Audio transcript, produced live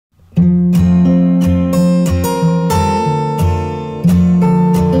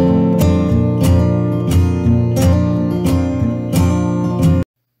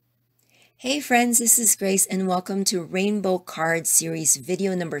friends, this is Grace and welcome to Rainbow Card Series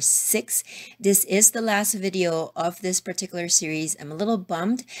video number 6. This is the last video of this particular series. I'm a little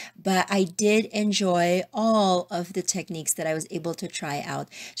bummed, but I did enjoy all of the techniques that I was able to try out.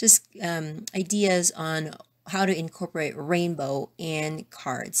 Just ideas on how to incorporate rainbow in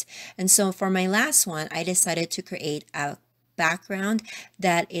cards. And so for my last one, I decided to create a background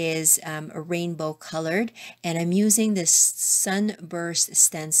that is rainbow colored, and I'm using this sunburst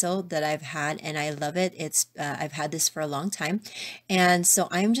stencil that I've had and I love it. It's I've had this for a long time, and so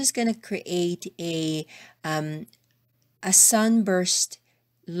I'm just going to create a sunburst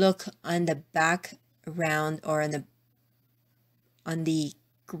look on the background, or on the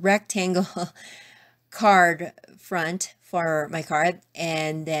rectangle card front for my card,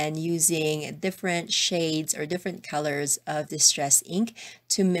 and then using different shades or different colors of distress ink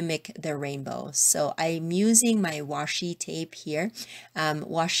to mimic the rainbow. So I'm using my washi tape here.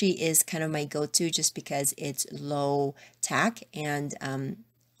 Washi is kind of my go-to just because it's low tack, and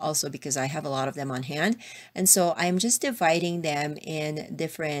also because I have a lot of them on hand. And so I'm just dividing them in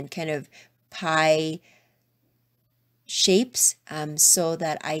different kind of pie shapes so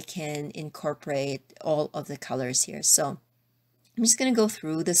that I can incorporate all of the colors here. So I'm just going to go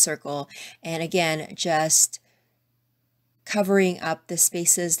through the circle, and again, just covering up the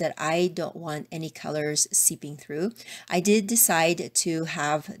spaces that I don't want any colors seeping through. I did decide to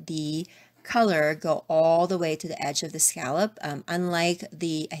have the color go all the way to the edge of the scallop, unlike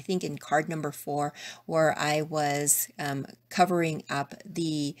I think in card number 4, where I was covering up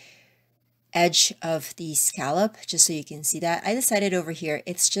the edge of the scallop, just so you can see that. I decided over here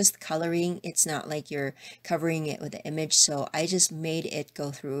it's just coloring, it's not like you're covering it with the image, so I just made it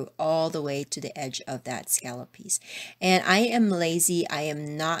go through all the way to the edge of that scallop piece. And I am lazy, I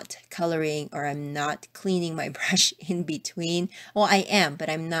am not coloring, or I'm not cleaning my brush in between. Well, I am, but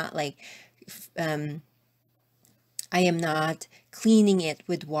I'm not like I am not cleaning it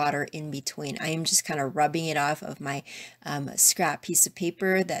with water in between. I am just kind of rubbing it off of my scrap piece of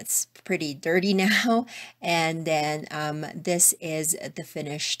paper that's pretty dirty now. And then this is the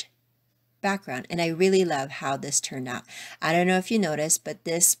finished background. And I really love how this turned out. I don't know if you noticed, but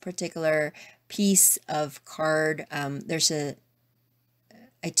this particular piece of card, I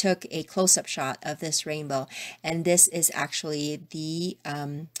took a close-up shot of this rainbow, and this is actually the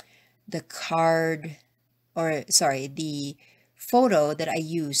card, or sorry, the photo that I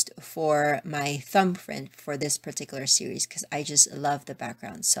used for my thumbprint for this particular series, because I just love the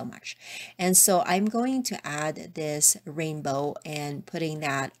background so much. And so I'm going to add this rainbow and putting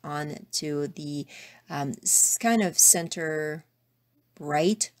that on to the kind of center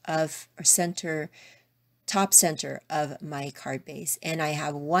right of, or top center of my card base. And I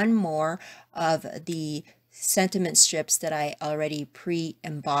have one more of the sentiment strips that I already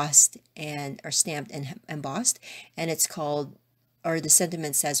pre-embossed and or stamped and embossed, and it's called, or the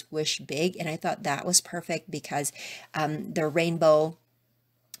sentiment says "Wish Big," and I thought that was perfect because the rainbow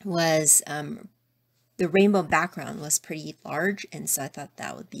background was pretty large, and so I thought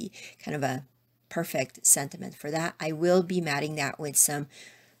that would be kind of a perfect sentiment for that. I will be matting that with some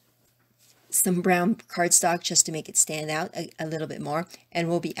brown cardstock just to make it stand out a little bit more, and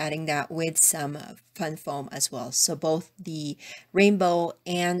we'll be adding that with some fun foam as well. So both the rainbow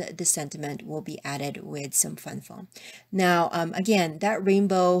and the sentiment will be added with some fun foam. Now again, that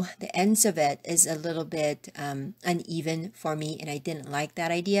rainbow, the ends of it is a little bit uneven for me, and I didn't like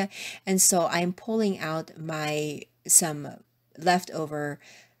that idea, and so I'm pulling out some leftover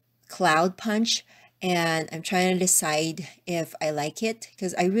cloud punch, and I'm trying to decide if I like it,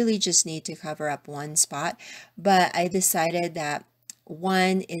 because I really just need to cover up one spot, but I decided that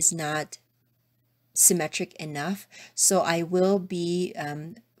one is not symmetric enough, so I will be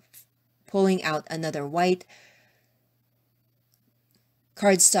pulling out another white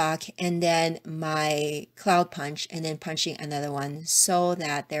cardstock and then my cloud punch, and then punching another one so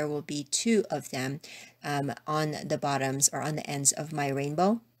that there will be 2 of them on the bottoms or on the ends of my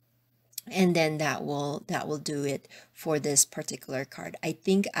rainbow. And then that will do it for this particular card. I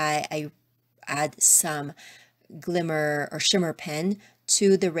think I add some glimmer or shimmer pen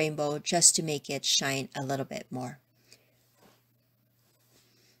to the rainbow just to make it shine a little bit more.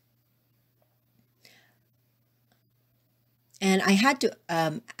 And I had to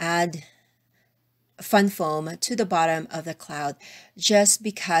add fun foam to the bottom of the cloud just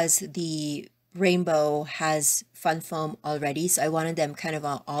because the rainbow has fun foam already, so I wanted them kind of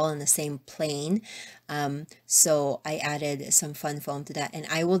all in the same plane. So I added some fun foam to that, and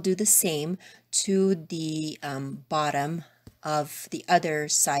I will do the same to the bottom of the other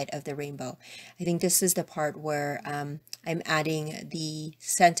side of the rainbow. I think this is the part where I'm adding the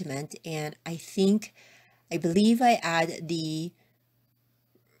sentiment, and I believe I add the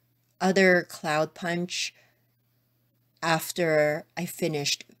other cloud punch after I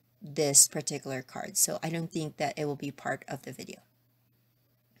finished this particular card. So I don't think that it will be part of the video.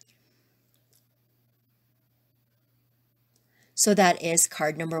 So that is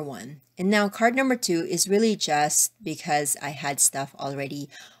card number 1. And now card number 2 is really just because I had stuff already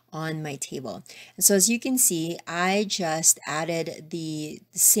on my table. And so as you can see, I just added the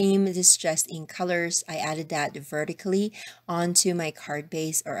same distressed ink colors. I added that vertically onto my card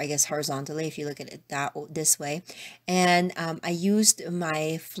base, or I guess horizontally if you look at it this way. And I used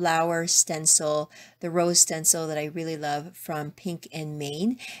my flower stencil, the rose stencil that I really love from Pink and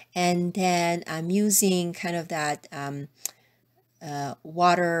Maine. And then I'm using kind of that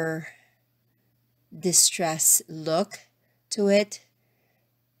water distress look to it,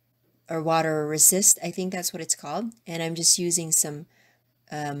 or water resist, I think that's what it's called. And I'm just using some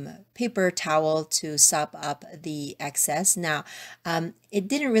paper towel to sop up the excess. Now, it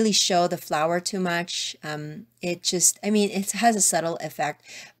didn't really show the flower too much. It just, I mean, it has a subtle effect,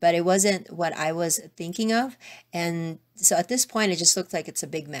 but it wasn't what I was thinking of. And so at this point, it just looked like it's a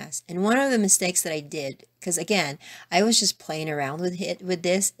big mess. And one of the mistakes that I did, because again, I was just playing around with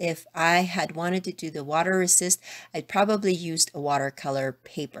this. If I had wanted to do the water resist, I'd probably used a watercolor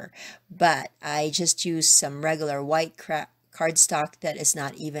paper, but I just used some regular white cardstock that is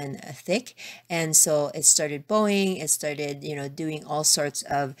not even thick. And so it started bowing, it started, you know, doing all sorts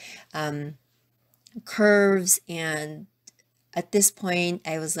of curves. And at this point,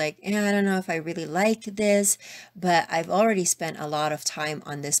 I was like, I don't know if I really like this, but I've already spent a lot of time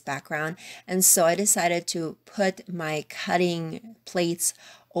on this background. And so I decided to put my cutting plates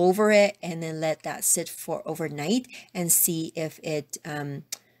over it and then let that sit for overnight and see if it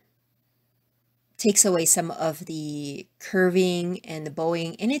takes away some of the curving and the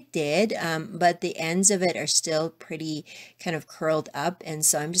bowing, and it did, but the ends of it are still pretty kind of curled up, and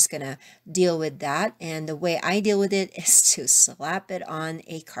so I'm just gonna deal with that. And the way I deal with it is to slap it on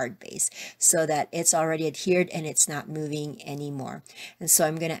a card base so that it's already adhered and it's not moving anymore. And so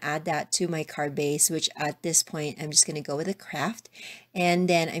I'm gonna add that to my card base, which at this point I'm just gonna go with a craft, and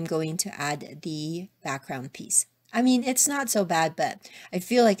then I'm going to add the background piece. I mean, it's not so bad, but I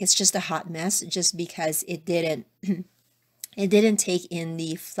feel like it's just a hot mess just because it didn't it didn't take in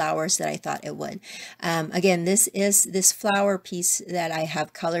the flowers that I thought it would. Again, this flower piece that I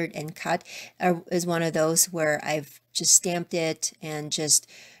have colored and cut is one of those where I've just stamped it and just,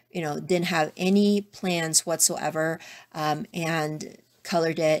 you know, didn't have any plans whatsoever, and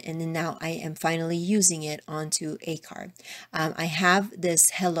colored it, and then now I am finally using it onto a card. I have this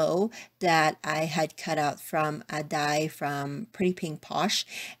hello that I had cut out from a die from Pretty Pink Posh,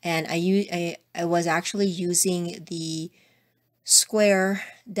 and I was actually using the square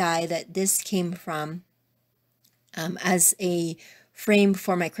die that this came from as a frame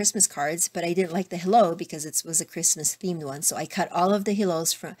for my Christmas cards, but I didn't like the hello because it was a Christmas themed one. So I cut all of the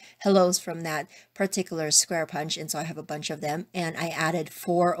hellos from that particular square punch, and so I have a bunch of them, and I added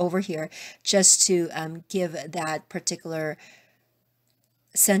 4 over here just to give that particular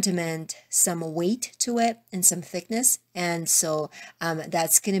sentiment some weight to it and some thickness. And so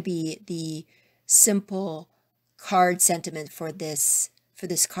that's going to be the simple card sentiment for this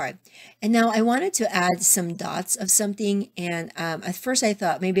card. And now I wanted to add some dots of something, and at first I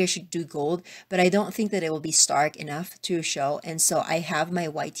thought maybe I should do gold, but I don't think that it will be stark enough to show. And so I have my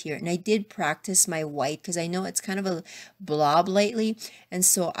white here, and I did practice my white because I know it's kind of a blob lately, and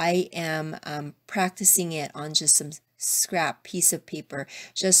so I am practicing it on just some scrap piece of paper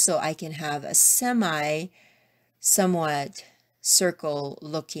just so I can have a somewhat circle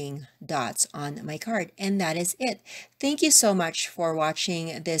looking dots on my card. And that is it. Thank you so much for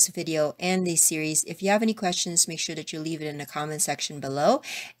watching this video and this series. If you have any questions, make sure that you leave it in the comment section below.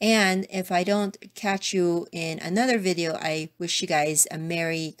 And if I don't catch you in another video, I wish you guys a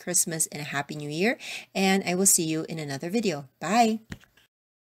Merry Christmas and a Happy New Year, and I will see you in another video. Bye.